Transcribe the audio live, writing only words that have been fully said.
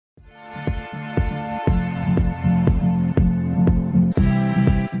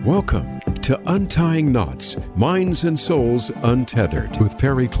Welcome to Untying Knots, Minds and Souls Untethered with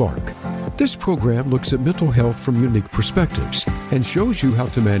Perry Clark. This program looks at mental health from unique perspectives and shows you how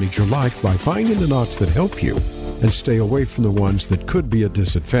to manage your life by finding the knots that help you and stay away from the ones that could be a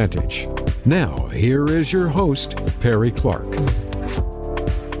disadvantage. Now, here is your host, Perry Clark.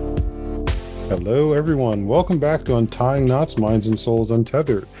 Hello, everyone. Welcome back to Untying Knots, Minds and Souls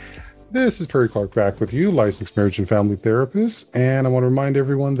Untethered. This is Perry Clark back with you, licensed marriage and family therapist. And I want to remind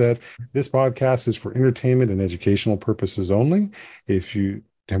everyone that this podcast is for entertainment and educational purposes only. If you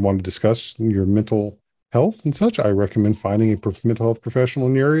want to discuss your mental health and such, I recommend finding a mental health professional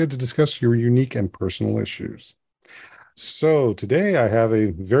in your area to discuss your unique and personal issues. So today I have a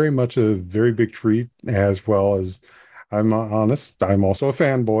very big treat, as well as, I'm honest, I'm also a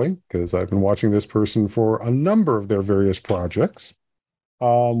fanboy because I've been watching this person for a number of their various projects.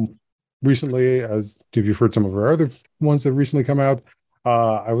 Recently, as if you've heard some of our other ones that have recently come out,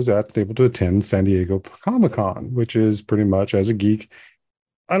 I was able to attend San Diego Comic-Con, which is pretty much, as a geek,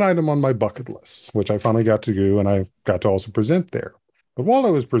 an item on my bucket list, which I finally got to do, and I got to also present there. But while I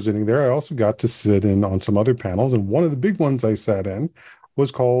was presenting there, I also got to sit in on some other panels, and one of the big ones I sat in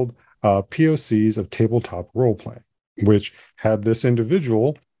was called POCs of Tabletop Role-Playing, which had this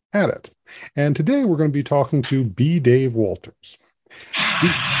individual at it. And today we're going to be talking to B. Dave Walters.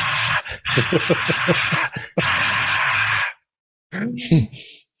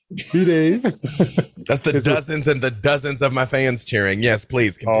 B. Dave. That's the dozens and the dozens of my fans cheering. Yes,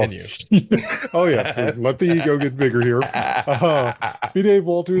 please continue. Oh yes, let the ego get bigger here. B. Dave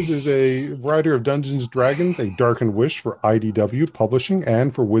Walters is a writer of Dungeons & Dragons, A Darkened Wish for IDW Publishing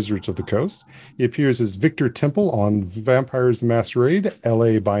and for Wizards of the Coast. He appears as Victor Temple on Vampires the Masquerade,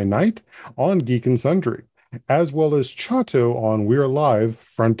 LA by Night, on Geek and Sundry, as well as Chato on We're Alive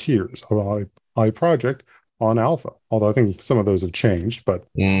Frontiers, a project on Alpha. Although I think some of those have changed, but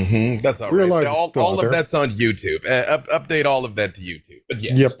that's all right. All of that's on YouTube. Update all of that to YouTube. But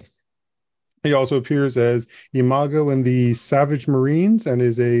yes. Yep. He also appears as Imago in the Savage Marines and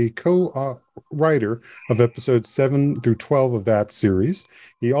is a co-writer of episodes 7 through 12 of that series.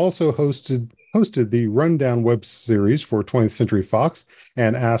 He also hosted the Rundown web series for 20th Century Fox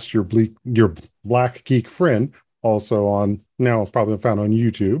and Ask Your Black Geek Friend, also on, now probably found on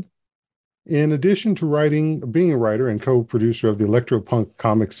YouTube. In addition to being a writer and co-producer of the Electropunk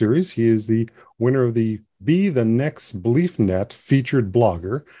comic series, he is the winner of the Be the Next BeliefNet featured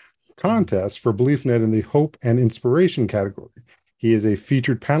blogger contest for BeliefNet in the Hope and Inspiration category. He is a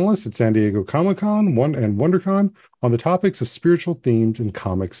featured panelist at San Diego Comic-Con and WonderCon on the topics of spiritual themes in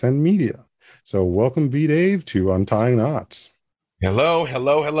comics and media. So welcome, B. Dave, to Untying Knots. Hello.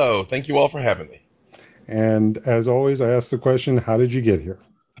 Thank you all for having me. And as always, I ask the question, how did you get here?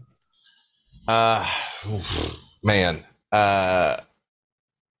 The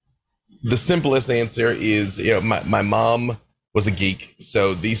simplest answer is, my mom was a geek,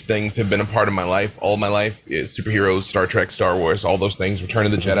 so these things have been a part of my life all my life. Superheroes, Star Trek, Star Wars, all those things. Return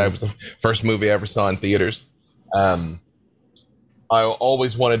of the Jedi was the first movie I ever saw in theaters. I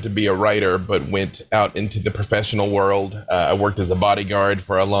always wanted to be a writer, but went out into the professional world. I worked as a bodyguard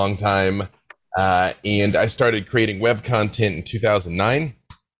for a long time, and I started creating web content in 2009.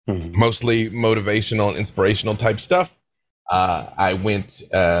 Mostly motivational and inspirational type stuff. I went,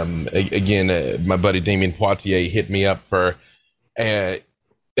 my buddy Damien Poitier hit me up for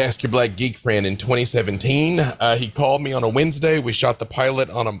Ask Your Black Geek Friend in 2017. He called me on a Wednesday. We shot the pilot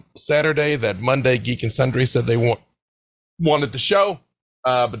on a Saturday. That Monday, Geek and Sundry said they wanted the show,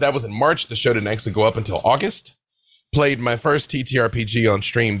 but that was in March. The show didn't actually go up until August. Played my first TTRPG on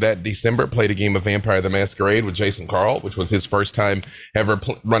stream that December. Played a game of Vampire the Masquerade with Jason Carl, which was his first time ever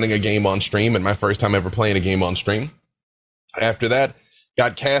running a game on stream and my first time ever playing a game on stream. After that,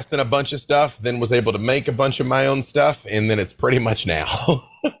 got cast in a bunch of stuff, then was able to make a bunch of my own stuff, and then it's pretty much now.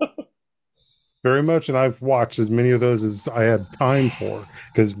 Very much, and I've watched as many of those as I had time for,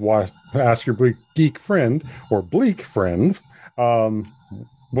 because Ask Your Bleak Geek Friend, or Bleak Friend,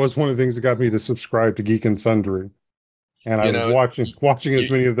 was one of the things that got me to subscribe to Geek and Sundry. And I was watching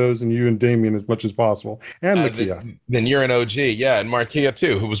as many of those, and you and Damien as much as possible, and Makia. Then you're an OG, yeah, and Markia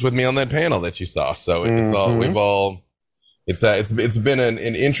too, who was with me on that panel that you saw. So it's been an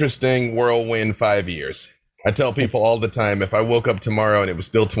interesting whirlwind 5 years. I tell people all the time, if I woke up tomorrow and it was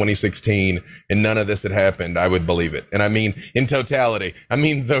still 2016 and none of this had happened, I would believe it. And I mean, in totality, I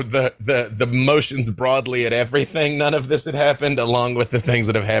mean the motions broadly at everything. None of this had happened, along with the things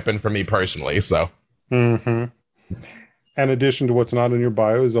that have happened for me personally. So. In addition to what's not in your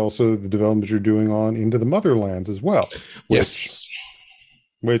bio is also the development you're doing on Into the Motherlands as well. Yes.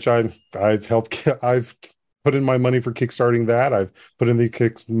 Which I've put in my money for kickstarting that. I've put in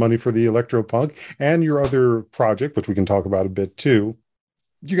the money for the Electropunk and your other project, which we can talk about a bit too.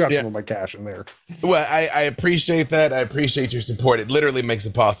 You got some of my cash in there. Well, I appreciate that. I appreciate your support. It literally makes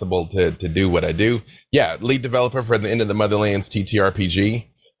it possible to do what I do. Yeah, lead developer for the End of the Motherlands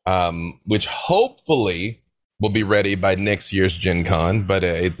TTRPG, which hopefully will be ready by next year's Gen Con. But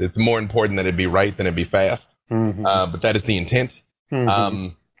it's more important that it be right than it be fast. But that is the intent.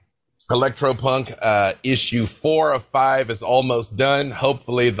 Electropunk issue 4 of 5 is almost done.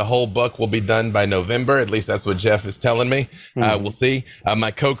 Hopefully the whole book will be done by November. At least that's what Jeff is telling me. We'll see.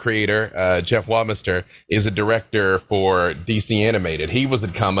 My co-creator, Jeff Wamister, is a director for DC Animated. He was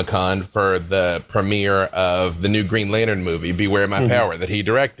at Comic-Con for the premiere of the new Green Lantern movie, Beware My Power, that he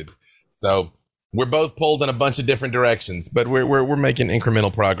directed. So we're both pulled in a bunch of different directions, but we're making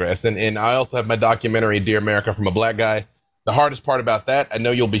incremental progress. And I also have my documentary, Dear America from a Black Guy. The hardest part about that, I know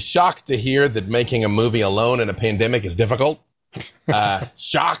you'll be shocked to hear that making a movie alone in a pandemic is difficult.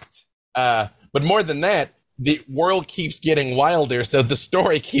 Shocked. But more than that, the world keeps getting wilder, so the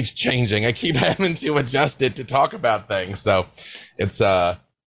story keeps changing. I keep having to adjust it to talk about things. So it's,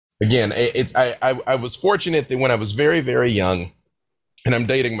 again, I was fortunate that when I was very, very young, and I'm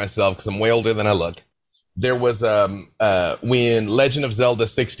dating myself because I'm way older than I look, there was, when Legend of Zelda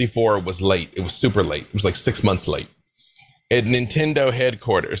 64 was late, it was super late. It was like 6 months late. At Nintendo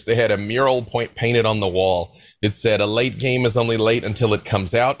headquarters, they had a mural painted on the wall that said, "A late game is only late until it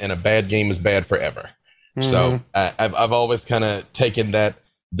comes out, and a bad game is bad forever." So I've always kind of taken that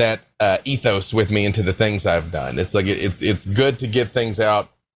ethos with me into the things I've done. It's like it's good to get things out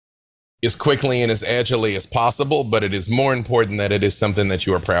as quickly and as agilely as possible, but it is more important that it is something that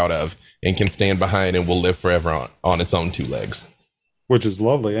you are proud of and can stand behind and will live forever on its own two legs. Which is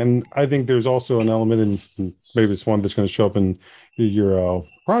lovely. And I think there's also an element in, maybe it's one that's going to show up in your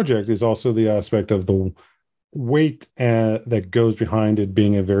project, is also the aspect of the weight that goes behind it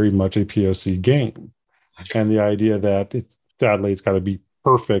being a very much a POC game. And the idea that sadly it's got to be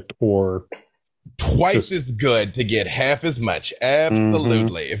perfect or twice as good to get half as much.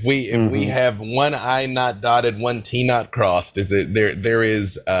 Absolutely. If we have one I not dotted, one T not crossed, there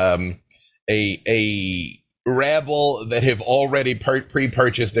is a rabble that have already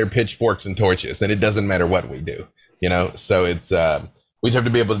pre-purchased their pitchforks and torches, and it doesn't matter what we do, so it's we have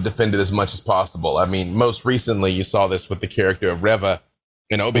to be able to defend it as much as possible. I mean, most recently you saw this with the character of Reva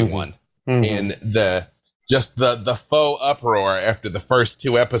in Obi-Wan, and the faux uproar after the first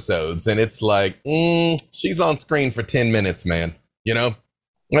 2 episodes, and it's like, she's on screen for 10 minutes, man.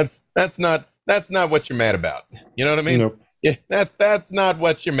 That's not what you're mad about. You know what I mean? Nope. Yeah, that's not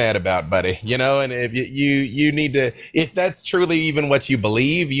what you're mad about, buddy. And if you need to, if that's truly even what you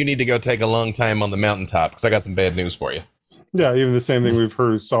believe, you need to go take a long time on the mountaintop, because I got some bad news for you. Yeah, even the same thing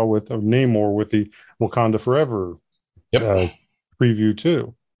saw with Namor with the Wakanda Forever preview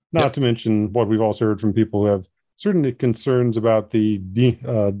too. Not to mention what we've also heard from people who have certainly concerns about the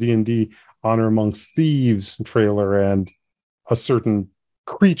D&D Honor Amongst Thieves trailer and a certain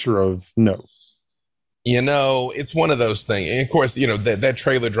creature of note. It's one of those things. And of course, that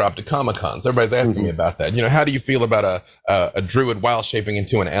trailer dropped at Comic-Con. So everybody's asking me about that. How do you feel about a druid wild shaping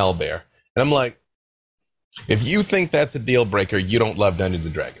into an owlbear? And I'm like, if you think that's a deal breaker, you don't love Dungeons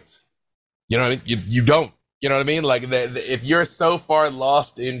and Dragons. You know what I mean? You don't. You know what I mean? Like, if you're so far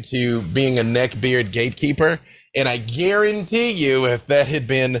lost into being a neckbeard gatekeeper, and I guarantee you, if that had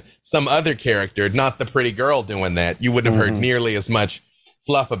been some other character, not the pretty girl doing that, you wouldn't have heard nearly as much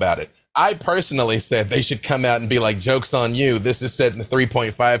fluff about it. I personally said they should come out and be like, joke's on you. This is set in the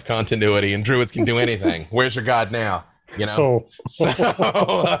 3.5 continuity and druids can do anything. Where's your god now? So,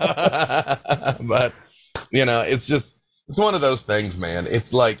 but, it's one of those things, man.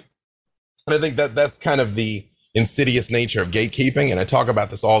 It's like, and I think that's kind of the insidious nature of gatekeeping. And I talk about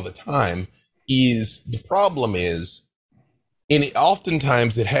this all the time, is the problem is,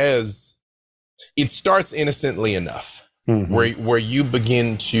 oftentimes it starts innocently enough where you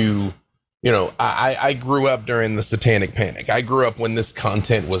begin to, I grew up during the Satanic Panic. I grew up when this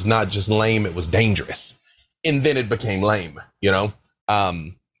content was not just lame, it was dangerous. And then it became lame,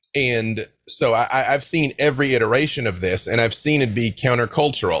 and so I've seen every iteration of this, and I've seen it be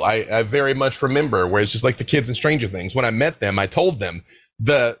countercultural. I very much remember where it's just like the kids in Stranger Things. When I met them, I told them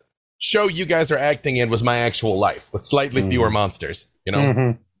the show you guys are acting in was my actual life with slightly fewer monsters,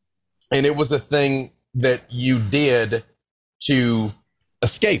 and it was a thing that you did to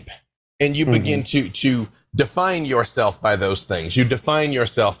escape. And you begin to define yourself by those things. You define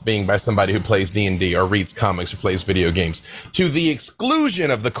yourself being by somebody who plays D&D or reads comics or plays video games, to the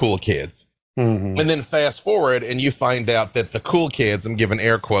exclusion of the cool kids. Mhm. And then fast forward and you find out that the cool kids, I'm giving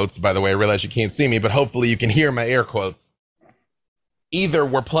air quotes, by the way, I realize you can't see me, but hopefully you can hear my air quotes, either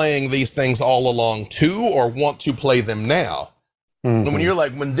were playing these things all along too or want to play them now. And when you're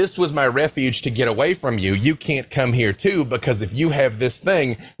like, when this was my refuge to get away from you, you can't come here too, because if you have this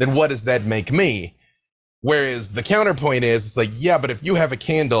thing, then what does that make me? Whereas the counterpoint is, it's like, yeah, but if you have a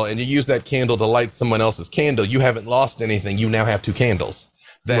candle and you use that candle to light someone else's candle, you haven't lost anything. You now have two candles.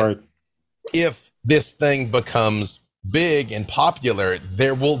 That Right. if this thing becomes big and popular,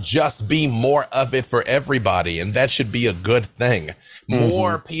 there will just be more of it for everybody. And that should be a good thing.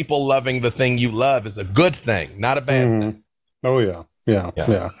 More people loving the thing you love is a good thing, not a bad thing. Oh yeah.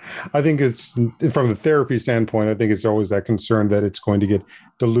 Yeah. I think it's, from the therapy standpoint, I think it's always that concern that it's going to get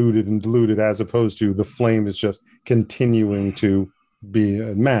diluted, as opposed to the flame is just continuing to be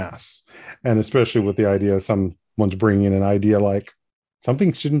a mass. And especially with the idea of someone's bringing in an idea like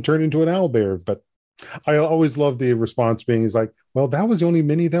something shouldn't turn into an owlbear. But I always love the response being is like, well, that was the only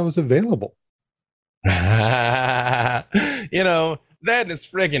mini that was available. You know, that is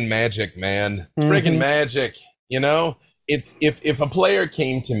friggin' magic, man. Friggin' magic. You know, it's if a player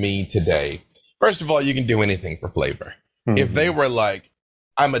came to me today, first of all, you can do anything for flavor. If they were like,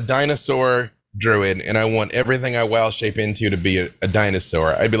 I'm a dinosaur druid and I want everything I WoW shape into to be a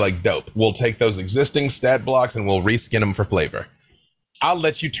dinosaur, I'd be like, dope. We'll take those existing stat blocks and we'll reskin them for flavor. I'll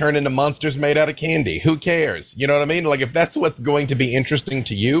let you turn into monsters made out of candy. Who cares? You know what I mean? Like, if that's what's going to be interesting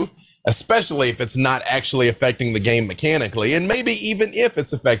to you, especially if it's not actually affecting the game mechanically, and maybe even if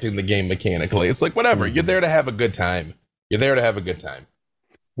it's affecting the game mechanically, it's like, whatever. You're there to have a good time. You're there to have a good time.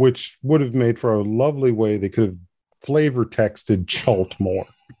 Which would have made for a lovely way they could have flavor texted Chult more.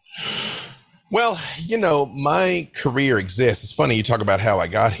 Well, you know, my career exists. It's funny you talk about how I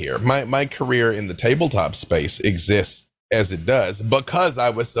got here. My career in the tabletop space exists as it does because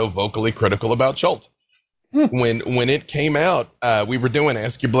I was so vocally critical about Chult. When it came out, we were doing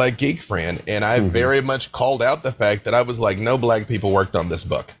Ask Your Black Geek Friend, and I very much called out the fact that I was like, no black people worked on this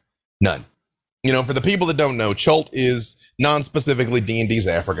book. None. You know, for the people that don't know, Chult is non-specifically D&D's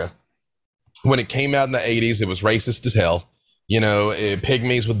Africa. When it came out in the 80s, it was racist as hell. You know,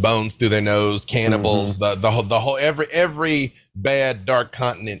 pygmies with bones through their nose, cannibals, the whole every bad dark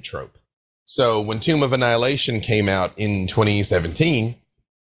continent trope. So when Tomb of Annihilation came out in 2017,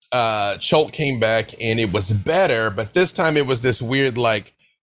 Chult came back and it was better, but this time it was this weird like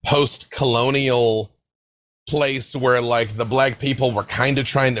post-colonial place where like the black people were kind of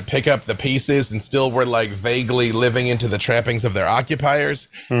trying to pick up the pieces and still were like vaguely living into the trappings of their occupiers.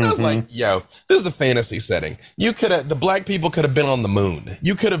 And I was like, yo, this is a fantasy setting. The black people could have been on the moon.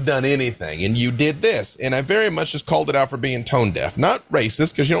 You could have done anything and you did this. And I very much just called it out for being tone deaf, not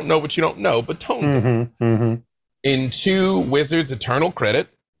racist because you don't know what you don't know, but tone deaf. In to Wizards' eternal credit,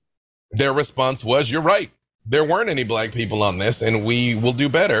 their response was, you're right. There weren't any black people on this and we will do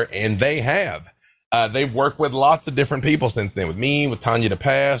better. And they have. They've worked with lots of different people since then, with me, with Tanya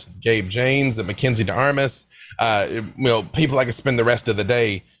DePass, with Gabe Janes, and Mackenzie DeArmas. You know, people I could spend the rest of the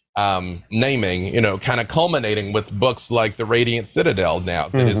day naming, you know, kind of culminating with books like The Radiant Citadel now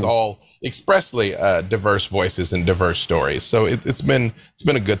that is all expressly diverse voices and diverse stories. So it's been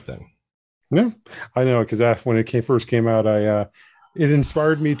a good thing. Yeah, I know, because when it first came out, it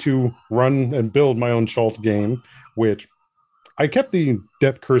inspired me to run and build my own Chult game, which I kept the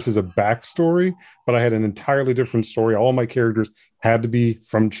Death Curse as a backstory, but I had an entirely different story. All my characters had to be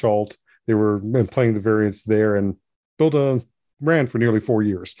from Chult. They were playing the variants there, and ran for nearly 4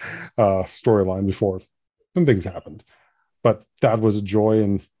 years storyline before some things happened. But that was a joy,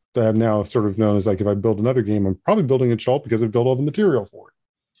 and I'm now sort of known as like, if I build another game, I'm probably building a Chult because I've built all the material for it.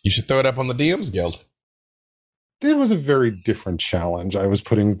 You should throw it up on the DMs Guild. It was a very different challenge I was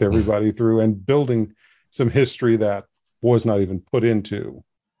putting everybody through and building some history that was not even put into.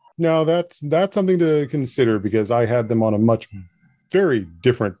 Now that's something to consider, because I had them on a very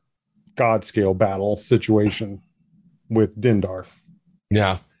different God scale battle situation with Dindar.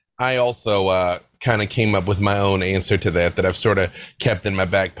 Yeah. I also kind of came up with my own answer to that I've sort of kept in my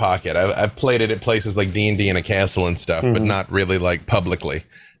back pocket. I've played it at places like D&D and a castle and stuff, but not really like publicly.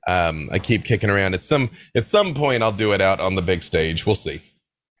 I keep kicking around. At some point, I'll do it out on the big stage. We'll see.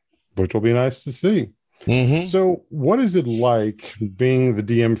 Which will be nice to see. So what is it like being the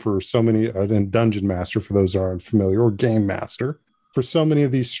DM for so many, and Dungeon Master for those who aren't familiar, or Game Master for so many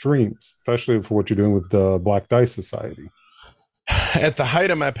of these streams, especially for what you're doing with the Black Dice Society? At the height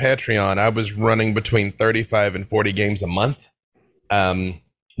of my Patreon, I was running between 35 and 40 games a month,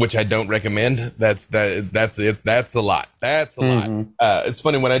 which I don't recommend. That's it. That's a lot. That's a lot. It's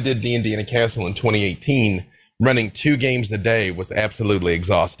funny, when I did D&D in a castle in 2018, running 2 games a day was absolutely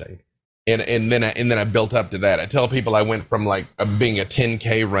exhausting. And then I built up to that. I tell people I went from like being a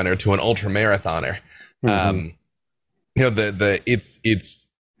 10K runner to an ultra marathoner. It's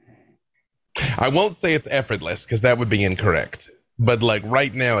I won't say it's effortless because that would be incorrect. But like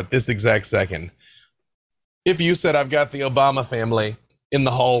right now at this exact second, if you said I've got the Obama family in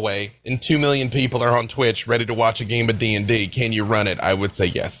the hallway and 2 million people are on Twitch ready to watch a game of D&D, can you run it? I would say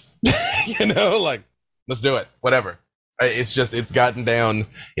yes. Like, let's do it. Whatever. It's gotten down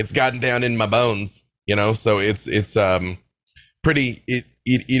in my bones, so it's pretty, it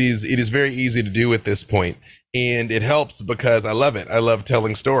is very easy to do at this point. And it helps because I love it. I love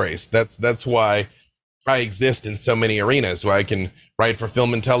telling stories. That's why I exist in so many arenas, where I can write for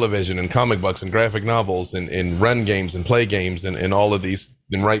film and television and comic books and graphic novels and run games and play games and all of these,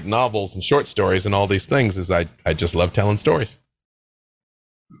 and write novels and short stories and all these things, is I just love telling stories.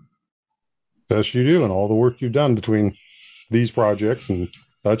 Yes, you do. And all the work you've done between these projects and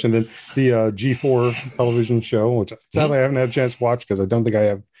such, and then the G4 television show, which sadly I haven't had a chance to watch because I don't think I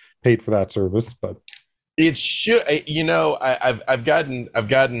have paid for that service, but it should, I've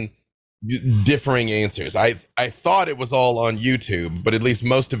gotten differing answers. I thought it was all on YouTube, but at least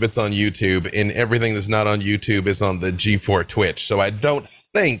most of it's on YouTube, and everything that's not on YouTube is on the G4 Twitch. So I don't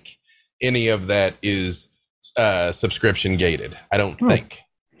think any of that is subscription gated. I don't think.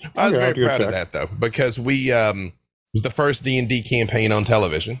 I was very proud of that though, because we it was the first D&D campaign on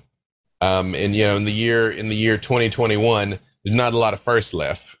television. And in the year 2021, there's not a lot of firsts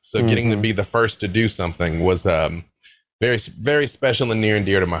left. So getting to be the first to do something was very, very special and near and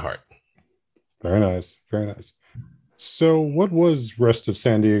dear to my heart. Very nice. Very nice. So what was rest of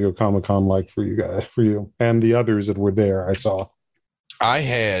San Diego Comic-Con like for you and the others that were there? I saw. I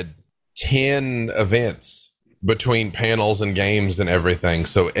had 10 events between panels and games and everything.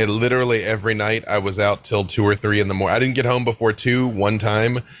 So literally every night I was out till 2 or 3 in the morning. I didn't get home before 2 one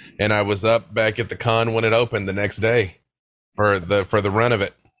time, and I was up back at the con when it opened the next day for the run of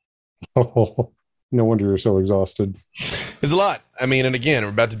it. Oh, no wonder you're so exhausted. It's a lot. I mean, and again, we're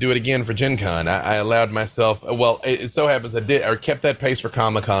about to do it again for Gen Con. I allowed myself, it so happens I kept that pace for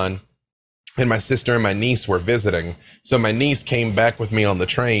Comic-Con, and my sister and my niece were visiting. So my niece came back with me on the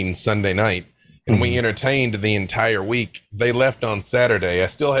train Sunday night, and we entertained the entire week. They left on Saturday. I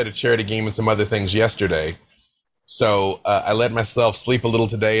still had a charity game and some other things yesterday. So I let myself sleep a little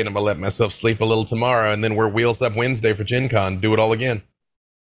today, and I'm going to let myself sleep a little tomorrow, and then we're wheels up Wednesday for Gen Con. Do it all again.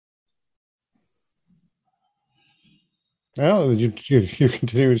 Well, you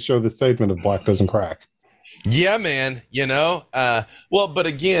continue to show the statement of black doesn't crack. Yeah, man. But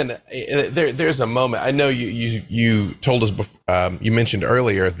again, there's a moment. I know you told us before, you mentioned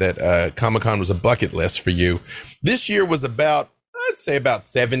earlier that Comic-Con was a bucket list for you. This year was I'd say about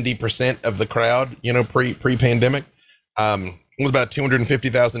 70% of the crowd. Pre-pandemic, it was about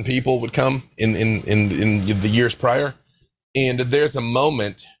 250,000 people would come in the years prior, and there's a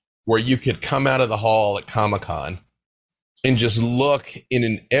moment where you could come out of the hall at Comic-Con and just look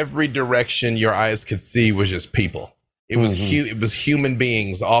in every direction your eyes could see was just people. It was it was human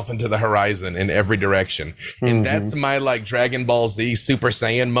beings off into the horizon in every direction. And that's my like Dragon Ball Z Super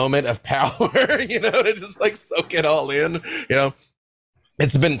Saiyan moment of power, to just like soak it all in.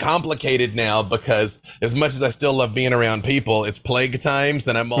 It's been complicated now because as much as I still love being around people, it's plague times,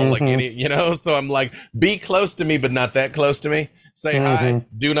 and I'm all like, so I'm like, be close to me, but not that close to me. Say hi,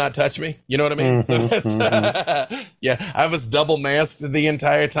 do not touch me. You know what I mean? So that's, I was double masked the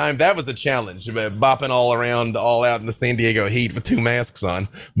entire time. That was a challenge, bopping all around, all out in the San Diego heat with 2 masks on,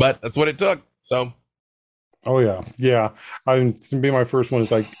 but that's what it took. So. Oh yeah. To be my first one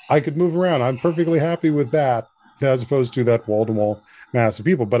is like, I could move around. I'm perfectly happy with that, as opposed to that wall-to-wall mass of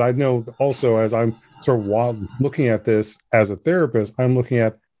people. But I know also, as I'm sort of looking at this as a therapist, I'm looking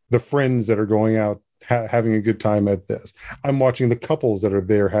at the friends that are going out having a good time at this. I'm watching the couples that are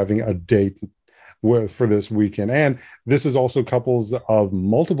there having a date for this weekend, and this is also couples of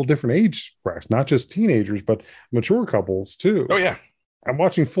multiple different age brackets, not just teenagers but mature couples too. Oh yeah, I'm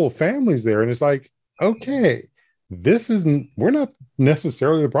watching full families there, and it's like, okay, we're not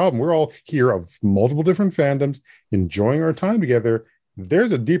necessarily the problem. We're all here of multiple different fandoms enjoying our time together.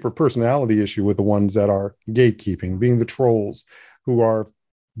 There's a deeper personality issue with the ones that are gatekeeping, being the trolls who are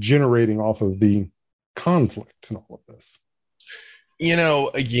generating off of the conflict and all of this.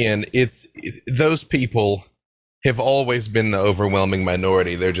 Again, it's those people have always been the overwhelming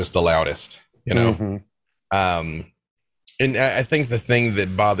minority. They're just the loudest, and I think the thing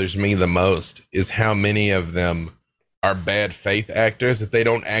that bothers me the most is how many of them are bad faith actors, that they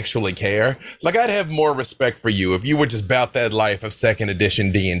don't actually care. Like, I'd have more respect for you if you were just about that life of 2nd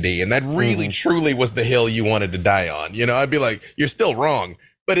edition D&D, and that really truly was the hill you wanted to die on. I'd be like, you're still wrong,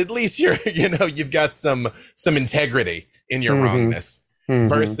 but at least you've got some integrity in your wrongness.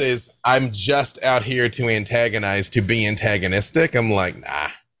 Versus I'm just out here to antagonize, to be antagonistic. I'm like, nah,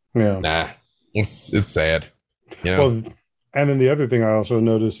 it's sad. Well, and then the other thing I also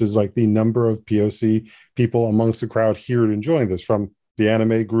noticed is like the number of POC people amongst the crowd here enjoying this, from the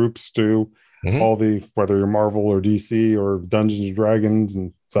anime groups to all the, whether you're Marvel or DC or Dungeons and Dragons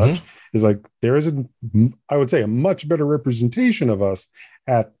and such, is like there is I would say a much better representation of us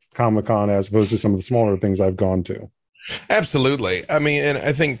at Comic-Con as opposed to some of the smaller things I've gone to. Absolutely. I mean, and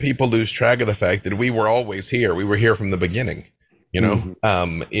I think people lose track of the fact that we were always here. We were here from the beginning.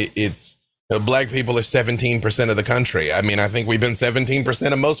 It's Black people are 17% of the country. I mean, I think we've been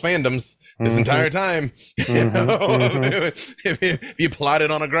 17% of most fandoms this entire time. If you plot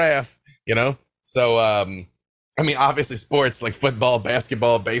it on a graph, So, I mean, obviously sports like football,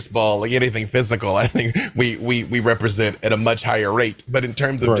 basketball, baseball, like anything physical, I think we represent at a much higher rate. But in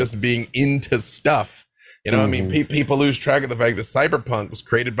terms of just being into stuff, I mean, people lose track of the fact that Cyberpunk was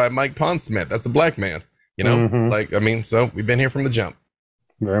created by Mike Pondsmith. That's a Black man, so we've been here from the jump.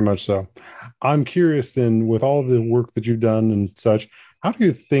 Very much so. I'm curious then, with all the work that you've done and such, how do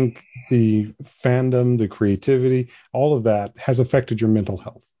you think the fandom, the creativity, all of that has affected your mental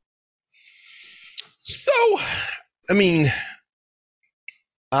health? So, I mean,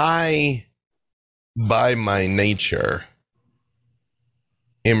 I, by my nature,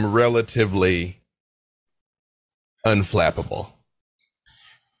 am relatively unflappable.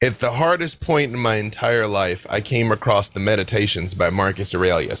 At the hardest point in my entire life, I came across the Meditations by Marcus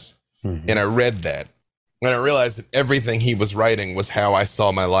Aurelius, and I read that, and I realized that everything he was writing was how I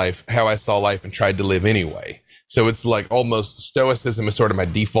saw my life, how I saw life and tried to live anyway. So it's like almost Stoicism is sort of my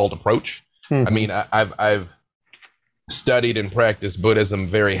default approach. I mean, I've studied and practiced Buddhism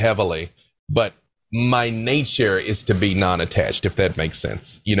very heavily, but my nature is to be non-attached, if that makes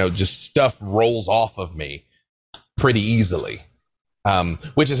sense. Just stuff rolls off of me pretty easily,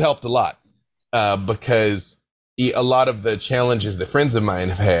 which has helped a lot, because a lot of the challenges that friends of mine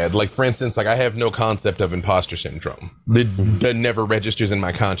have had, like for instance, like I have no concept of imposter syndrome. That never registers in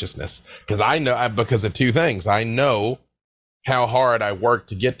my consciousness because of two things. I know how hard I worked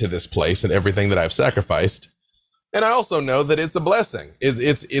to get to this place and everything that I've sacrificed. And I also know that it's a blessing.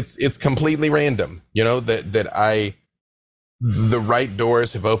 It's completely random, that the right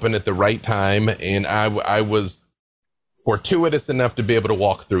doors have opened at the right time. And I was fortuitous enough to be able to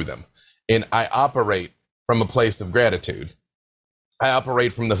walk through them. And I operate from a place of gratitude. I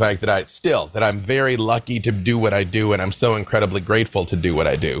operate from the fact that I'm very lucky to do what I do. And I'm so incredibly grateful to do what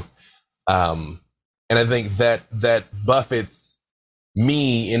I do. And I think that buffets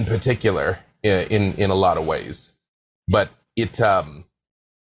me in particular in a lot of ways. But it, I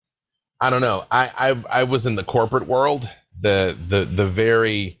don't know. I was in the corporate world, the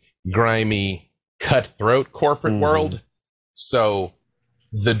very grimy, cutthroat corporate world. So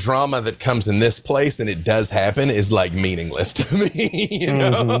the drama that comes in this place, and it does happen, is like meaningless to me.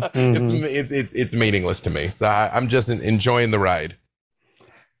 It's meaningless to me. So I'm just enjoying the ride.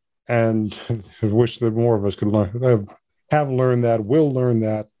 And I wish that more of us could have learned that, will learn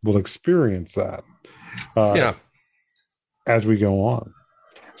that, will experience that as we go on.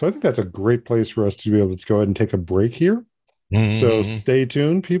 So I think that's a great place for us to be able to go ahead and take a break here. So stay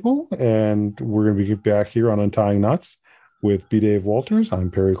tuned, people, and we're going to be back here on Untying Knots with B. Dave Walters. I'm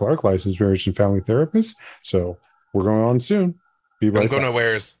Perry Clark, licensed marriage and family therapist. So we're going on soon. Be right back. Don't go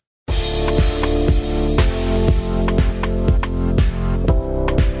nowheres.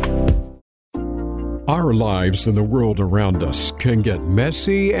 Our lives and the world around us can get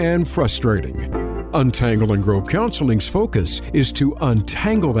messy and frustrating. Untangle and Grow Counseling's focus is to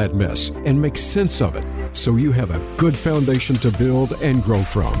untangle that mess and make sense of it so you have a good foundation to build and grow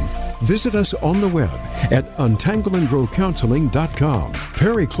from. Visit us on the web at untangleandgrowcounseling.com.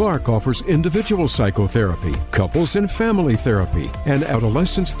 Perry Clark offers individual psychotherapy, couples and family therapy, and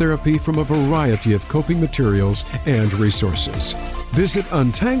adolescence therapy from a variety of coping materials and resources. Visit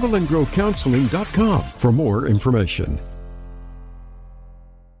untangleandgrowcounseling.com for more information.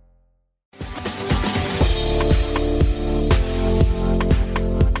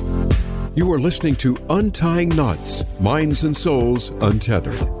 You are listening to Untying Knots, Minds and Souls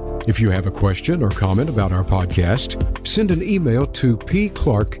Untethered. If you have a question or comment about our podcast, send an email to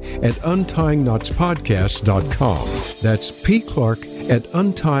pclark@untyingknotspodcast.com. That's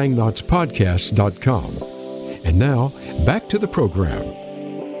pclark@untyingknotspodcast.com. And now, back to the program.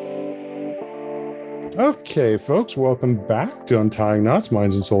 Okay, folks, welcome back to Untying Knots,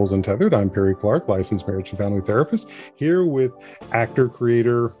 Minds and Souls Untethered. I'm Perry Clark, licensed marriage and family therapist, here with actor,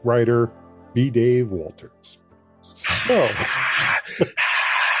 creator, writer, B. Dave Walters. So,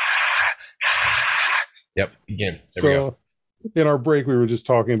 Yep. Again, there we go. In our break, we were just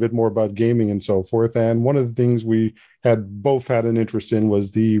talking a bit more about gaming and so forth. And one of the things we had both had an interest in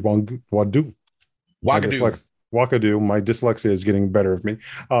was the Wakadu. Wakadu. My dyslexia is getting better of me.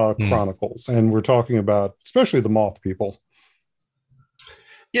 Chronicles. And we're talking about especially the Moth people.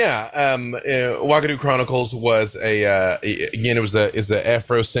 Yeah, Wakadu Chronicles was again, it was a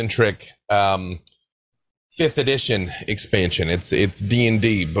Afrocentric 5th edition expansion. It's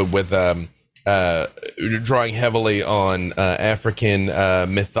D&D, but with drawing heavily on African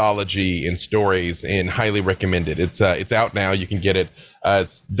mythology and stories, and highly recommended. It's out now. You can get it.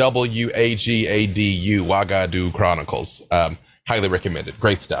 It's WAGADU, Wakadu Chronicles. Highly recommended.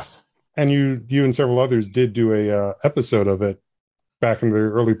 Great stuff. And you and several others did do a episode of it back in the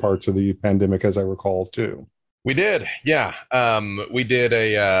early parts of the pandemic, as I recall, too. We did, yeah. We did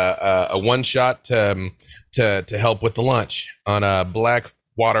a one shot to help with the launch on a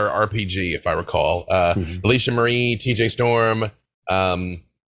Blackwater RPG, if I recall. Alicia Marie, TJ Storm. I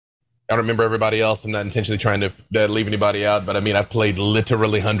don't remember everybody else. I'm not intentionally trying to leave anybody out, but I mean, I've played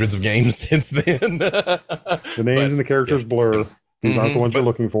literally hundreds of games since then. The names and the characters blur. These aren't the ones you're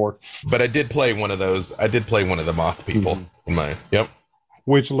looking for. But I did play one of those. I did play one of the Moth people in mine. Yep.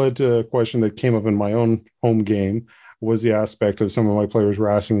 Which led to a question that came up in my own home game, was the aspect of some of my players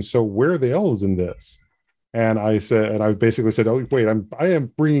were asking, so where are the elves in this? And I basically said, oh, wait, I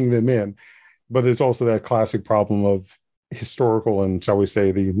am bringing them in. But there's also that classic problem of historical and, shall we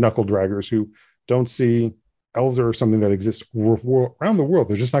say, the knuckle draggers who don't see elves are something that exists around the world.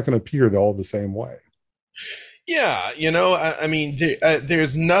 They're just not going to appear all the same way. Yeah, I mean,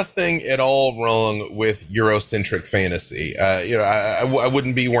 there's nothing at all wrong with Eurocentric fantasy. I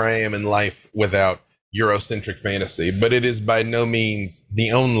wouldn't be where I am in life without Eurocentric fantasy, but it is by no means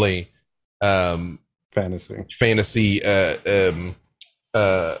the only fantasy.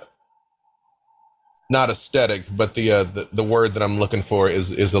 Not aesthetic, but the word that I'm looking for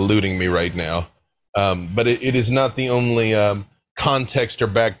is eluding me right now. But it is not the only context or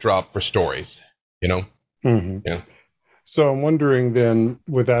backdrop for stories. Yeah. So I'm wondering then,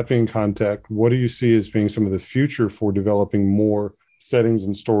 with that being context, what do you see as being some of the future for developing more settings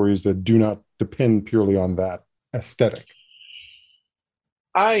and stories that do not depend purely on that aesthetic?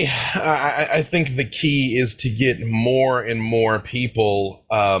 I think the key is to get more and more people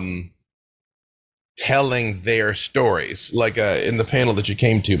telling their stories. Like in the panel that you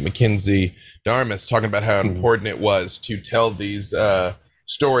came to, Mackenzie Darmus talking about how important it was to tell these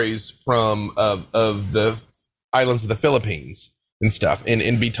stories from of the islands of the Philippines and stuff,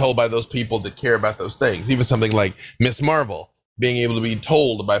 and be told by those people that care about those things. Even something like Miss Marvel being able to be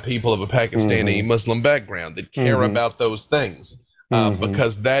told by people of a Pakistani Muslim background that care about those things,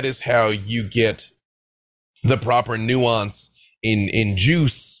 because that is how you get the proper nuance in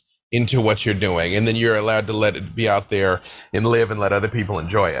juice into what you're doing, and then you're allowed to let it be out there and live and let other people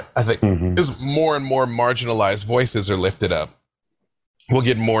enjoy it. I think as more and more marginalized voices are lifted up, we'll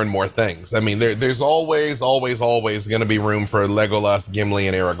get more and more things. I mean, there's always going to be room for Legolas, Gimli,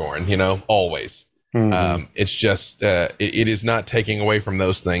 and Aragorn, always. It's just, it is not taking away from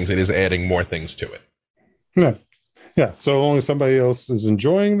those things. It is adding more things to it. Yeah. So long as somebody else is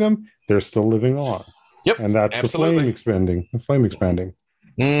enjoying them, they're still living on. Yep. And that's absolutely the flame expanding.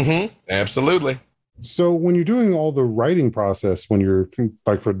 Absolutely. So when you're doing all the writing process, when you're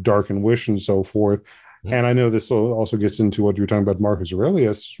like for Dark and Wish and so forth, and I know this also gets into what you were talking about, Marcus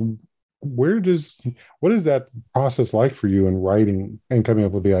Aurelius. What is that process like for you in writing and coming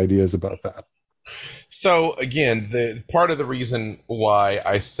up with the ideas about that? So again, the part of the reason why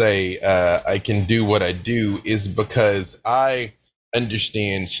I say I can do what I do is because I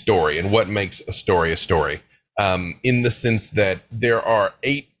understand story and what makes a story, in the sense that there are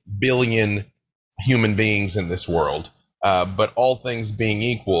 8 billion human beings in this world. But all things being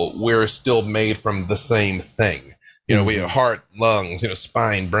equal, we're still made from the same thing. We have heart, lungs,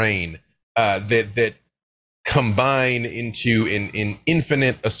 spine, brain, that combine into an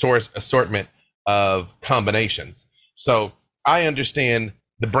infinite assortment of combinations. So I understand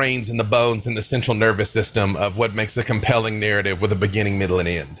the brains and the bones and the central nervous system of what makes a compelling narrative with a beginning, middle, and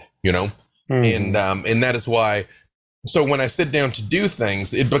end, and that is why. So when I sit down to do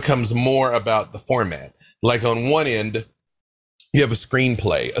things, it becomes more about the format. Like on one end, you have a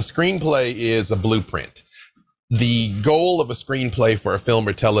screenplay. A screenplay is a blueprint. The goal of a screenplay for a film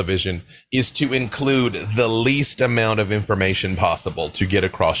or television is to include the least amount of information possible to get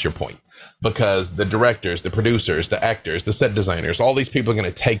across your point. Because the directors, the producers, the actors, the set designers, all these people are going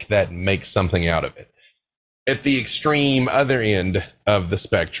to take that and make something out of it. At the extreme other end of the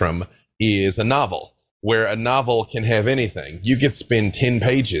spectrum is a novel, where a novel can have anything. You could spend 10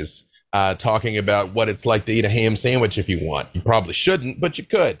 pages talking about what it's like to eat a ham sandwich if you want. You probably shouldn't, but you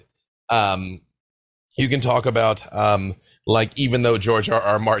could. You can talk about, like, even though George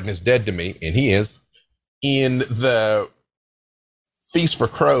R.R. Martin is dead to me, and he is, in the Feast for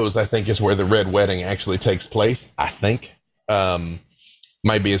Crows, I think, is where the Red Wedding actually takes place, I think.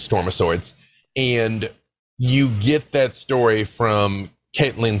 Might be a Storm of Swords. And you get that story from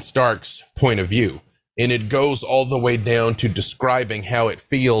Catelyn Stark's point of view. And it goes all the way down to describing how it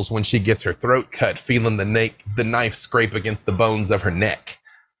feels when she gets her throat cut, feeling the knife scrape against the bones of her neck.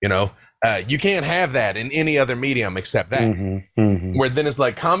 You know, you can't have that in any other medium except that. Where then it's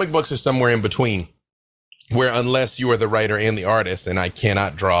like comic books are somewhere in between, where unless you are the writer and the artist, and I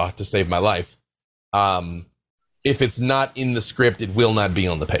cannot draw to save my life, if it's not in the script, it will not be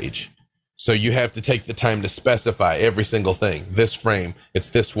on the page. So you have to take the time to specify every single thing. This frame,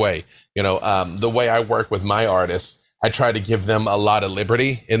 it's this way. You know, the way I work with my artists, I try to give them a lot of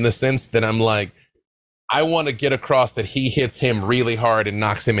liberty in the sense that I'm like, I want to get across that he hits him really hard and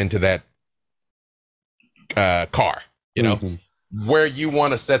knocks him into that car. You know, where you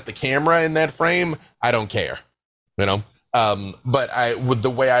want to set the camera in that frame, I don't care. You know, but with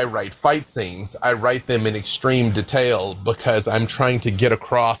the way I write fight scenes, I write them in extreme detail because I'm trying to get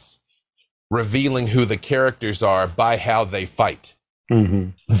across revealing who the characters are by how they fight.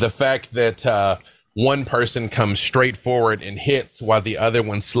 The fact that one person comes straight forward and hits while the other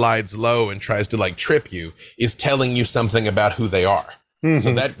one slides low and tries to like trip you is telling you something about who they are.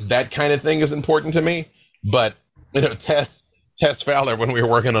 So that kind of thing is important to me. But, you know, Tess Fowler, when we were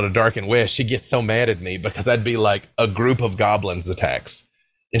working on A Darkened West, she gets so mad at me because I'd be like, a group of goblins attacks.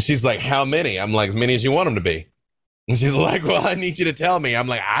 And she's like, how many? I'm like, as many as you want them to be. And she's like, well, I need you to tell me. I'm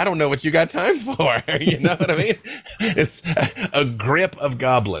like, I don't know what you got time for. You know what I mean? It's a grip of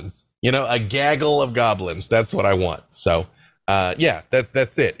goblins, you know, a gaggle of goblins. That's what I want. So, yeah,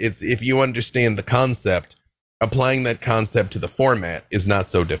 that's it. It's if you understand the concept, applying that concept to the format is not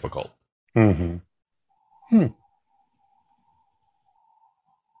so difficult.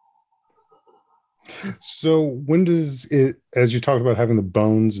 So when does it, as you talk about having the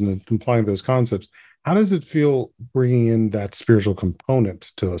bones and applying those concepts, how does it feel bringing in that spiritual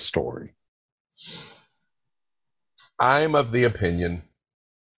component to a story? I'm of the opinion.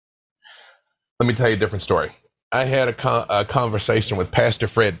 Let me tell you a different story. I had a conversation with Pastor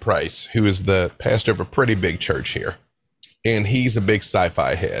Fred Price, who is the pastor of a pretty big church here. And he's a big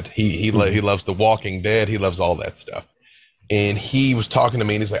sci-fi head. He loves The Walking Dead. He loves all that stuff. And he was talking to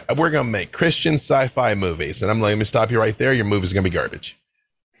me and he's like, we're going to make Christian sci-fi movies. And I'm like, let me stop you right there. Your movie's going to be garbage.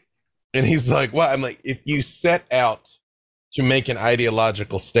 And he's like, well, I'm like, if you set out to make an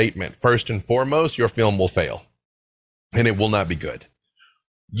ideological statement, first and foremost, your film will fail and it will not be good.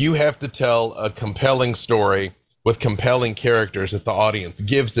 You have to tell a compelling story with compelling characters that the audience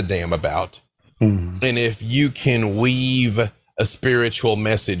gives a damn about. And if you can weave a spiritual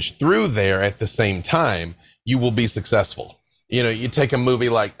message through there at the same time, you will be successful. You know, you take a movie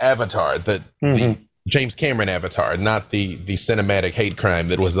like Avatar, the James Cameron Avatar, not the cinematic hate crime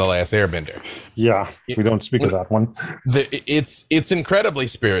that was The Last Airbender. Yeah, we don't speak of that one. It's incredibly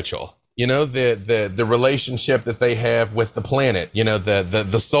spiritual. You know, the relationship that they have with the planet, you know,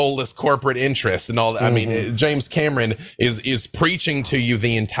 the soulless corporate interests and all that. I mean, James Cameron is preaching to you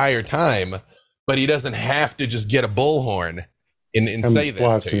the entire time, but he doesn't have to just get a bullhorn and say this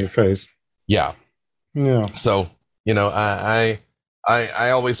blast to in you. your face. Yeah. Yeah. So, you know, I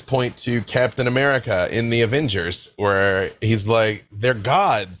always point to Captain America in the Avengers, where he's like, they're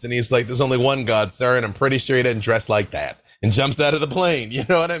gods. And he's like, there's only one God, sir. And I'm pretty sure he doesn't dress like that, and jumps out of the plane. You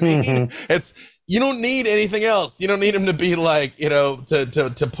know what I mean? You don't need anything else. You don't need him to be like, you know,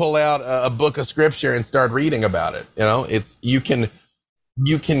 to pull out a book of scripture and start reading about it. You know, you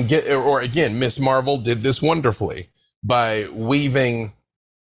can get, or again, Miss Marvel did this wonderfully by weaving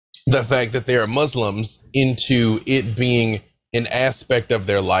the fact that they are Muslims into it being an aspect of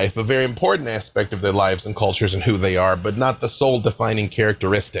their life, a very important aspect of their lives and cultures and who they are, but not the sole defining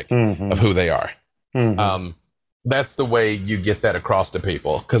characteristic of who they are. That's the way you get that across to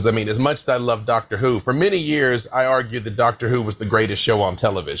people. Because, I mean, as much as I love Doctor Who, for many years, I argued that Doctor Who was the greatest show on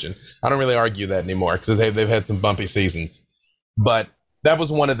television. I don't really argue that anymore because they've had some bumpy seasons. But that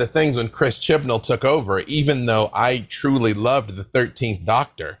was one of the things when Chris Chibnall took over, even though I truly loved the 13th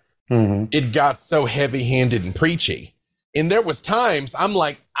Doctor, it got so heavy-handed and preachy. And there was times I'm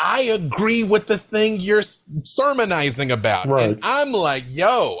like, I agree with the thing you're sermonizing about. Right. And I'm like,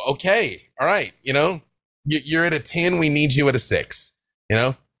 yo, okay, all right, you know, you're at a 10, we need you at a 6, you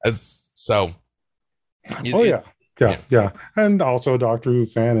know? It's so. Yeah. And also a Doctor Who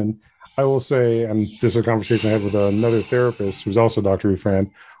fan. And I will say, and this is a conversation I had with another therapist who's also a Doctor Who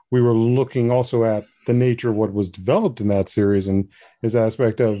fan, we were looking also at the nature of what was developed in that series and his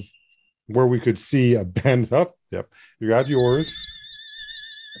aspect of where we could see a band up. Yep, you got yours.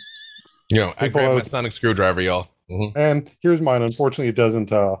 I grabbed my sonic screwdriver, y'all. Mm-hmm. And here's mine. Unfortunately, it doesn't.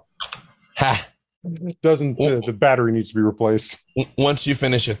 The battery needs to be replaced. Once you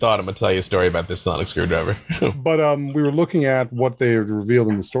finish your thought, I'm gonna tell you a story about this sonic screwdriver. But we were looking at what they had revealed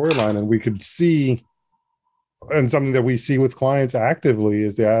in the storyline, and we could see, and something that we see with clients actively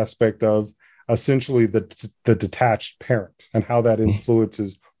is the aspect of essentially the detached parent and how that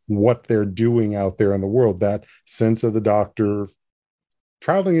influences what they're doing out there in the world. That sense of the doctor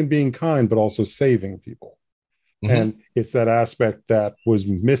traveling and being kind, but also saving people. Mm-hmm. And it's that aspect that was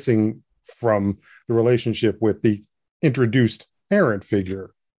missing from the relationship with the introduced parent figure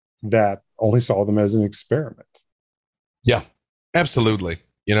that only saw them as an experiment. Yeah, absolutely.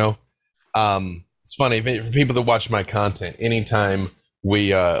 It's funny for people that watch my content, anytime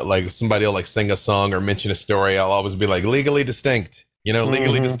we like somebody will like sing a song or mention a story, I'll always be like legally distinct,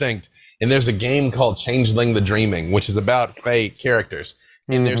 legally distinct. And there's a game called Changeling the Dreaming, which is about Fae characters.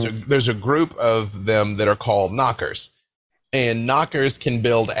 And there's a group of them that are called knockers. And knockers can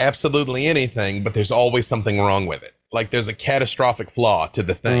build absolutely anything, but there's always something wrong with it. Like there's a catastrophic flaw to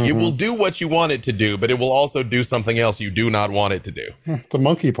the thing. It will do what you want it to do, but it will also do something else you do not want it to do. It's a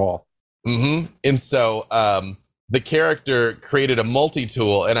monkey paw. And so the character created a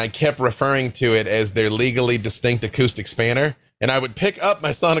multi-tool, and I kept referring to it as their legally distinct acoustic spanner. And I would pick up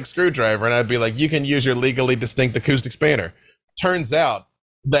my sonic screwdriver and I'd be like, you can use your legally distinct acoustic spanner. Turns out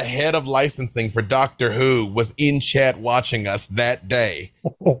the head of licensing for Doctor Who was in chat watching us that day,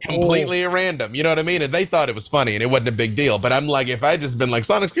 completely random. You know what I mean? And they thought it was funny and it wasn't a big deal. But I'm like, if I just been like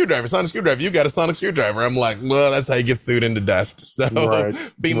sonic screwdriver, you got a sonic screwdriver. I'm like, well, that's how you get sued into dust. So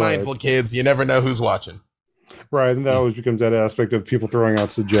be mindful, kids. You never know who's watching. Right. And that always becomes that aspect of people throwing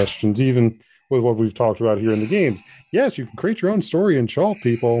out suggestions, even with what we've talked about here in the games. Yes, you can create your own story in Chalk,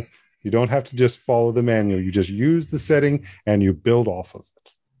 people. You don't have to just follow the manual. You just use the setting and you build off of it.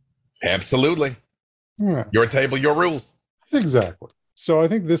 Absolutely. Yeah. Your table, your rules. Exactly. So I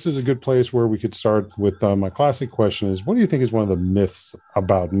think this is a good place where we could start with my classic question is, what do you think is one of the myths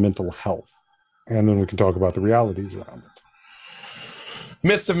about mental health? And then we can talk about the realities around it.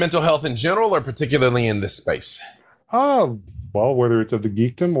 Myths of mental health in general, or particularly in this space? Well, whether it's of the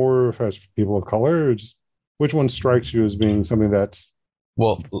geekdom or as people of color, just which one strikes you as being something that's,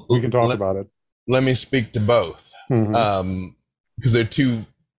 we can talk about it. Let me speak to both. Because they're two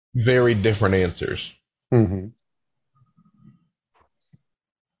very different answers.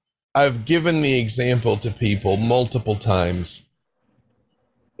 I've given the example to people multiple times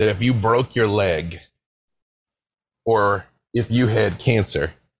that if you broke your leg or if you had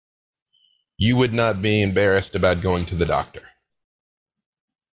cancer, you would not be embarrassed about going to the doctor.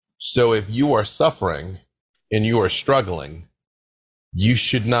 So if you are suffering and you are struggling, you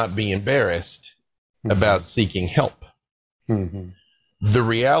should not be embarrassed about seeking help. The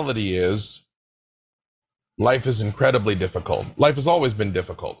reality is, life is incredibly difficult. Life has always been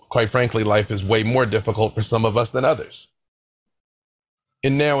difficult. Quite frankly, life is way more difficult for some of us than others.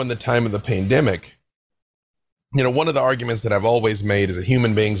 And now in the time of the pandemic, one of the arguments that I've always made is that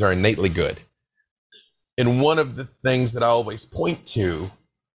human beings are innately good. And one of the things that I always point to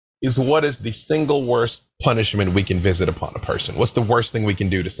is what is the single worst punishment we can visit upon a person? What's the worst thing we can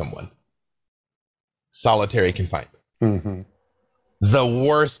do to someone? Solitary confinement. The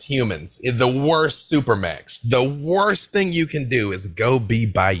worst humans, the worst supermax, the worst thing you can do is go be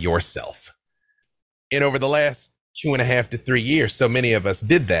by yourself. And over the last 2.5 to 3 years, so many of us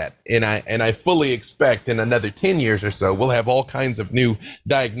did that. And I fully expect in another 10 years or so, we'll have all kinds of new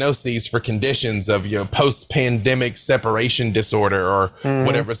diagnoses for conditions of, post-pandemic separation disorder or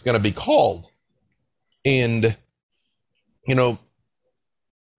whatever it's going to be called. And,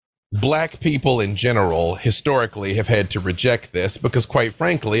 Black people in general historically have had to reject this because, quite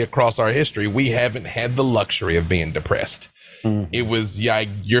frankly, across our history, we haven't had the luxury of being depressed. It was,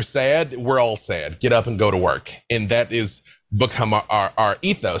 you're sad, we're all sad. Get up and go to work. And that is become our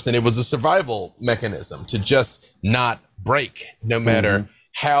ethos. And it was a survival mechanism to just not break, no matter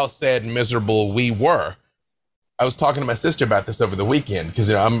how sad and miserable we were. I was talking to my sister about this over the weekend because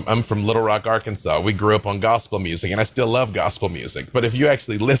I'm from Little Rock, Arkansas. We grew up on gospel music, and I still love gospel music. But if you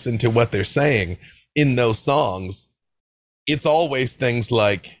actually listen to what they're saying in those songs, it's always things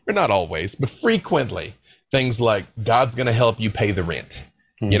like, or not always, but frequently things like, God's going to help you pay the rent.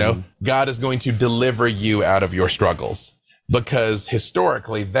 God is going to deliver you out of your struggles. Because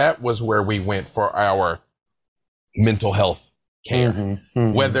historically, that was where we went for our mental health care,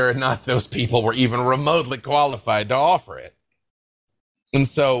 whether or not those people were even remotely qualified to offer it. And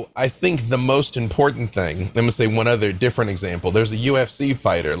so I think the most important thing, I'm going to say one other different example. There's a UFC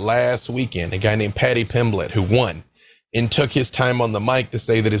fighter last weekend, a guy named Paddy Pimblett, who won and took his time on the mic to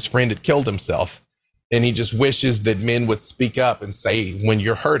say that his friend had killed himself. And he just wishes that men would speak up and say when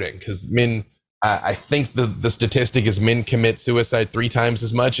you're hurting, because men, I think the statistic is men commit suicide 3 times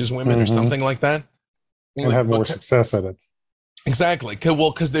as much as women or something like that. And have more success at it. Exactly. Well,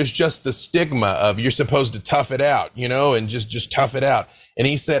 because there's just the stigma of you're supposed to tough it out, and just tough it out. And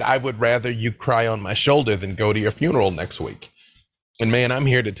he said, I would rather you cry on my shoulder than go to your funeral next week. And man, I'm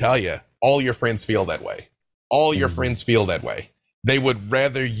here to tell you, all your friends feel that way. All your friends feel that way. They would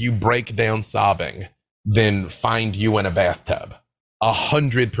rather you break down sobbing than find you in a bathtub.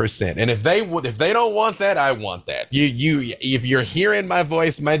 100%. And if they don't want that, I want that. If you're hearing my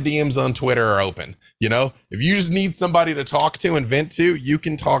voice, my DMs on Twitter are open. If you just need somebody to talk to and vent to, you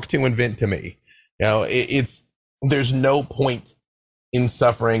can talk to and vent to me. There's no point in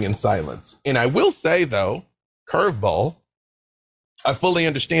suffering in silence. And I will say though, curveball, I fully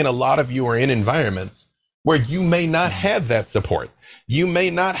understand a lot of you are in environments where you may not have that support. You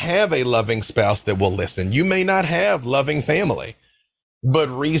may not have a loving spouse that will listen. You may not have loving family. But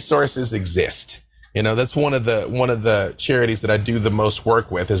resources exist. That's one of the charities that I do the most work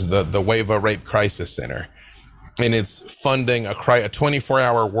with is the WAVA Rape Crisis Center. And it's funding a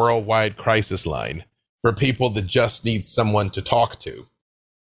 24-hour worldwide crisis line for people that just need someone to talk to,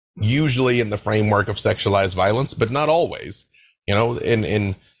 usually in the framework of sexualized violence, but not always. I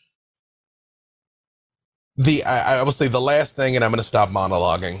will say the last thing, and I'm going to stop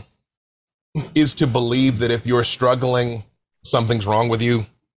monologuing, is to believe that if you're struggling, something's wrong with you.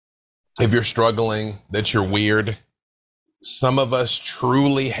 If you're struggling, that you're weird. Some of us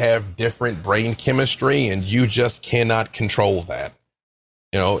truly have different brain chemistry and you just cannot control that.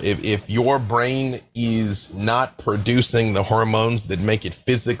 If your brain is not producing the hormones that make it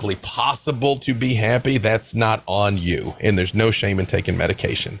physically possible to be happy, that's not on you. And there's no shame in taking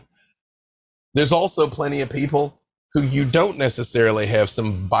medication. There's also plenty of people who you don't necessarily have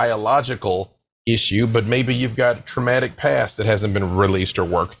some biological issue, but maybe you've got a traumatic past that hasn't been released or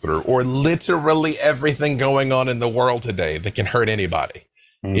worked through, or literally everything going on in the world today that can hurt anybody.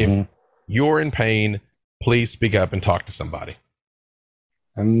 If you're in pain, please speak up and talk to somebody.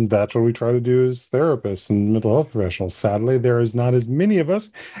 And that's what we try to do as therapists and mental health professionals. Sadly, there is not as many of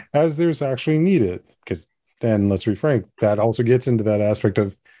us as there's actually needed, because then, let's be frank, that also gets into that aspect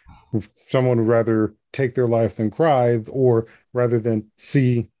of someone would rather take their life than cry, or rather than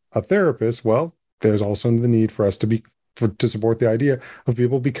see a therapist. Well, there's also the need for us to support the idea of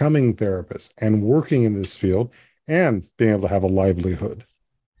people becoming therapists and working in this field and being able to have a livelihood.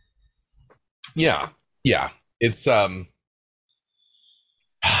 Yeah. It's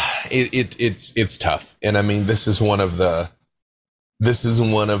it's tough, and I mean this is one of the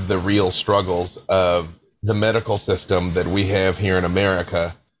real struggles of the medical system that we have here in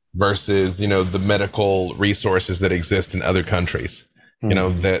America versus the medical resources that exist in other countries.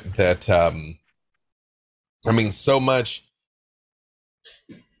 So much.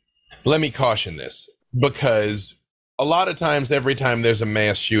 Let me caution this, because a lot of times, every time there's a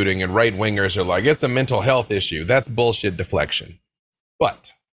mass shooting and right wingers are like, it's a mental health issue, that's bullshit deflection.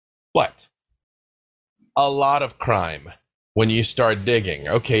 But a lot of crime, when you start digging,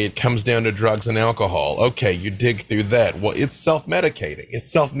 okay, it comes down to drugs and alcohol. Okay, you dig through that. Well, it's self-medicating.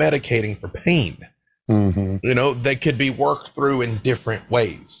 It's self-medicating for pain. That could be worked through in different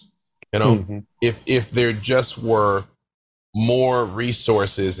ways. If there just were more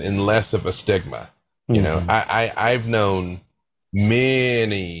resources and less of a stigma. I've known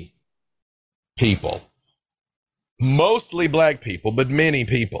many people, mostly Black people, but many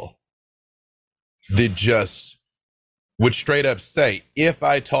people that just would straight up say, if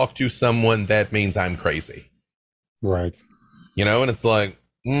I talk to someone, that means I'm crazy. Right. And it's like,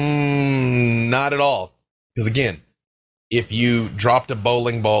 not at all. Because again, if you dropped a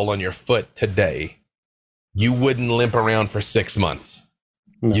bowling ball on your foot today, you wouldn't limp around for 6 months.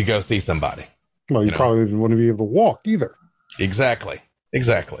 No. You go see somebody. Well, you probably wouldn't be able to walk either. Exactly.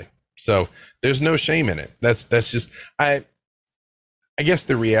 So there's no shame in it. That's just, I guess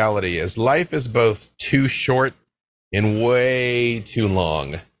the reality is life is both too short and way too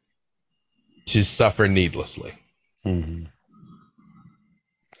long to suffer needlessly. And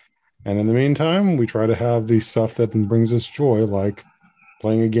in the meantime, we try to have the stuff that brings us joy, like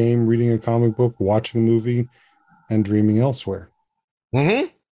playing a game, reading a comic book, watching a movie, and dreaming elsewhere.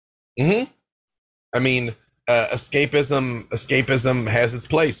 I mean, escapism has its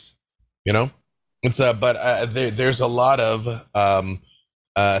place, It's but there's a lot of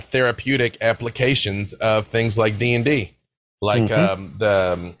therapeutic applications of things like D&D. like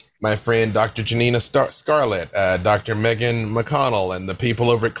Mhm. my friend Dr. Janina Scarlett, Dr. Megan McConnell, and the people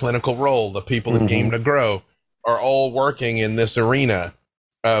over at Clinical Role, the people at Game Mhm. to Grow, are all working in this arena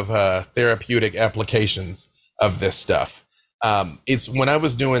of therapeutic applications of this stuff. It's when I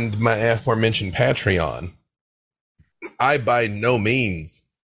was doing my aforementioned Patreon, I by no means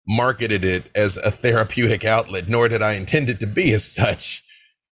marketed it as a therapeutic outlet, nor did I intend it to be as such.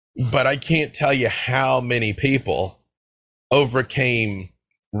 But I can't tell you how many people overcame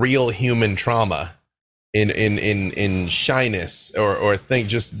real human trauma in shyness or think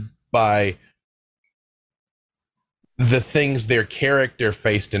just by the things their character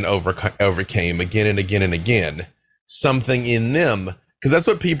faced and overcame again and again and again. Something in them, because that's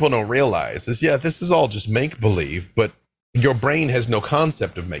what people don't realize is, yeah, this is all just make believe, but your brain has no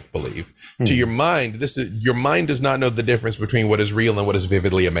concept of make believe. To your Mhm. mind, your mind does not know the difference between what is real and what is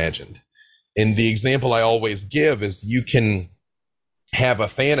vividly imagined. And the example I always give is you can have a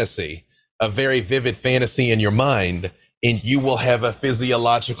fantasy, a very vivid fantasy in your mind, and you will have a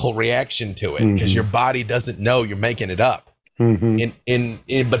physiological reaction to it because your Mhm. body doesn't know you're making it up.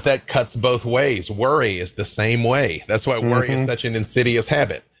 Mhm. But that cuts both ways. Worry is the same way. That's why worry is Mhm. such an insidious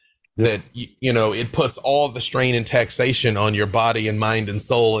habit Yep. that it puts all the strain and taxation on your body and mind and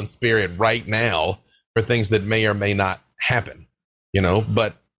soul and spirit right now for things that may or may not happen.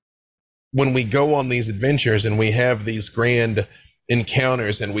 But when we go on these adventures and we have these grand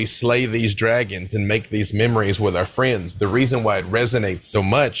encounters and we slay these dragons and make these memories with our friends, the reason why it resonates so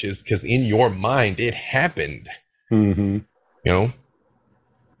much is because in your mind it happened. Mhm. You know,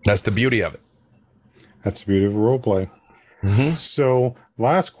 that's the beauty of it. That's the beauty of role play. Mm-hmm. So,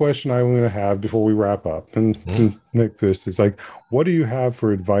 last question I'm going to have before we wrap up and make this is like, what do you have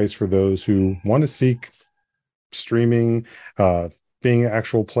for advice for those who want to seek streaming, uh, being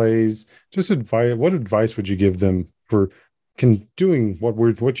actual plays? Just advice. What advice would you give them for doing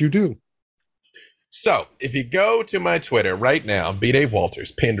what you do? So, if you go to my Twitter right now, B. Dave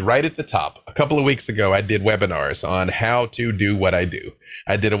Walters, pinned right at the top, a couple of weeks ago, I did webinars on how to do what I do.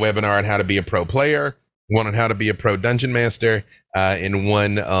 I did a webinar on how to be a pro player, one on how to be a pro dungeon master, and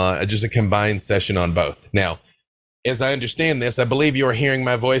one just a combined session on both. Now, as I understand this, I believe you are hearing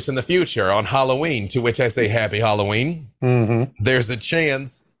my voice in the future on Halloween, to which I say Happy Halloween. Mm-hmm. There's a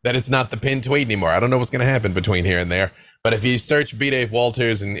chance that it's not the pinned tweet anymore. I don't know what's going to happen between here and there. But if you search B. Dave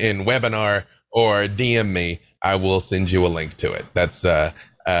Walters in webinar or DM me, I will send you a link to it. That's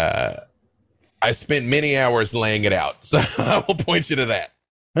I spent many hours laying it out, so I will point you to that.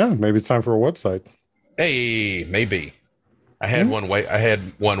 Yeah, maybe it's time for a website. Hey, maybe I had one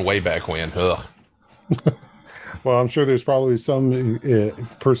way back when. Ugh. Well, I'm sure there's probably some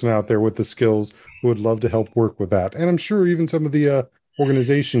person out there with the skills who would love to help work with that. And I'm sure even some of the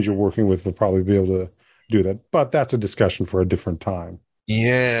organizations you're working with would probably be able to do that. But that's a discussion for a different time.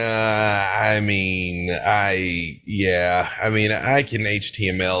 Yeah, I mean, I can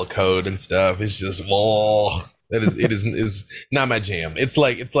HTML code and stuff. It's just, it is not my jam. It's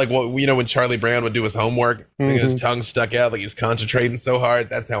like what when Charlie Brown would do his homework, and his tongue stuck out like he's concentrating so hard.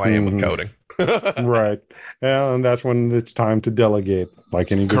 That's how I am with coding. Right. And that's when it's time to delegate, like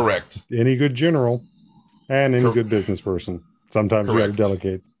Correct. any good general and any good business person. Sometimes you got to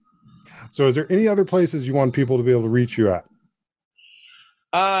delegate. So is there any other places you want people to be able to reach you at?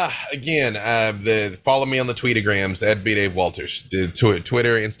 Again, follow me on the tweetagrams at B. Dave Walters.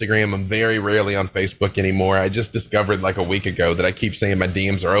 Twitter, Instagram. I'm very rarely on Facebook anymore. I just discovered like a week ago that I keep saying my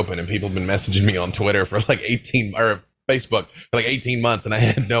DMs are open, and people have been messaging me on Twitter for like 18 or Facebook for like 18 months, and I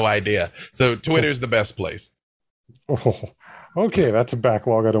had no idea. So Twitter's the best place. Oh, okay. That's a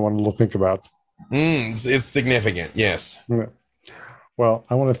backlog I don't want to think about. It's significant. Yes. Yeah. Well,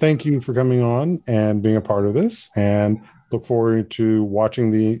 I want to thank you for coming on and being a part of this, and look forward to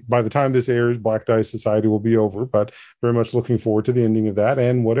watching by the time this airs, Black Dice Society will be over, but very much looking forward to the ending of that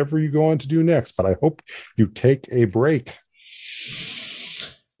and whatever you go on to do next. But I hope you take a break.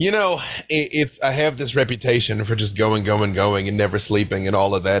 I have this reputation for just going and never sleeping and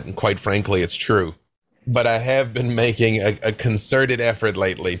all of that. And quite frankly, it's true. But I have been making a concerted effort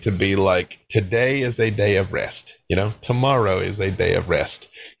lately to be like, today is a day of rest. Tomorrow is a day of rest.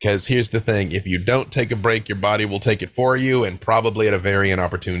 Because here's the thing. If you don't take a break, your body will take it for you, and probably at a very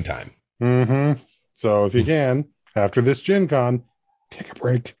inopportune time. Mm-hmm. So if you can, after this Gen Con, take a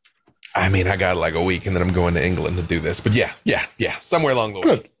break. I mean, I got like a week, and then I'm going to England to do this. But yeah. Somewhere along the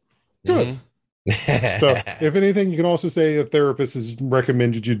way. Good. So if anything, you can also say a therapist has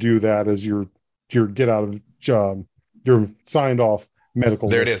recommended you do that as your get out of job, your signed off medical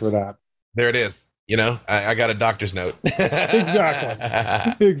list for that. There it is. I got a doctor's note.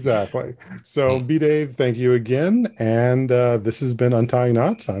 Exactly. So, B. Dave, thank you again. And this has been Untying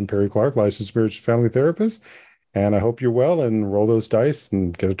Knots. I'm Perry Clark, licensed spiritual family therapist. And I hope you're well and roll those dice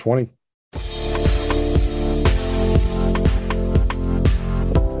and get a 20.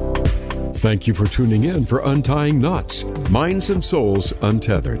 Thank you for tuning in for Untying Knots, Minds and Souls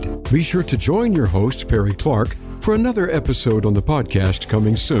Untethered. Be sure to join your host, Perry Clark, for another episode on the podcast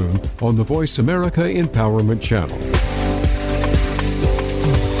coming soon on the Voice America Empowerment Channel.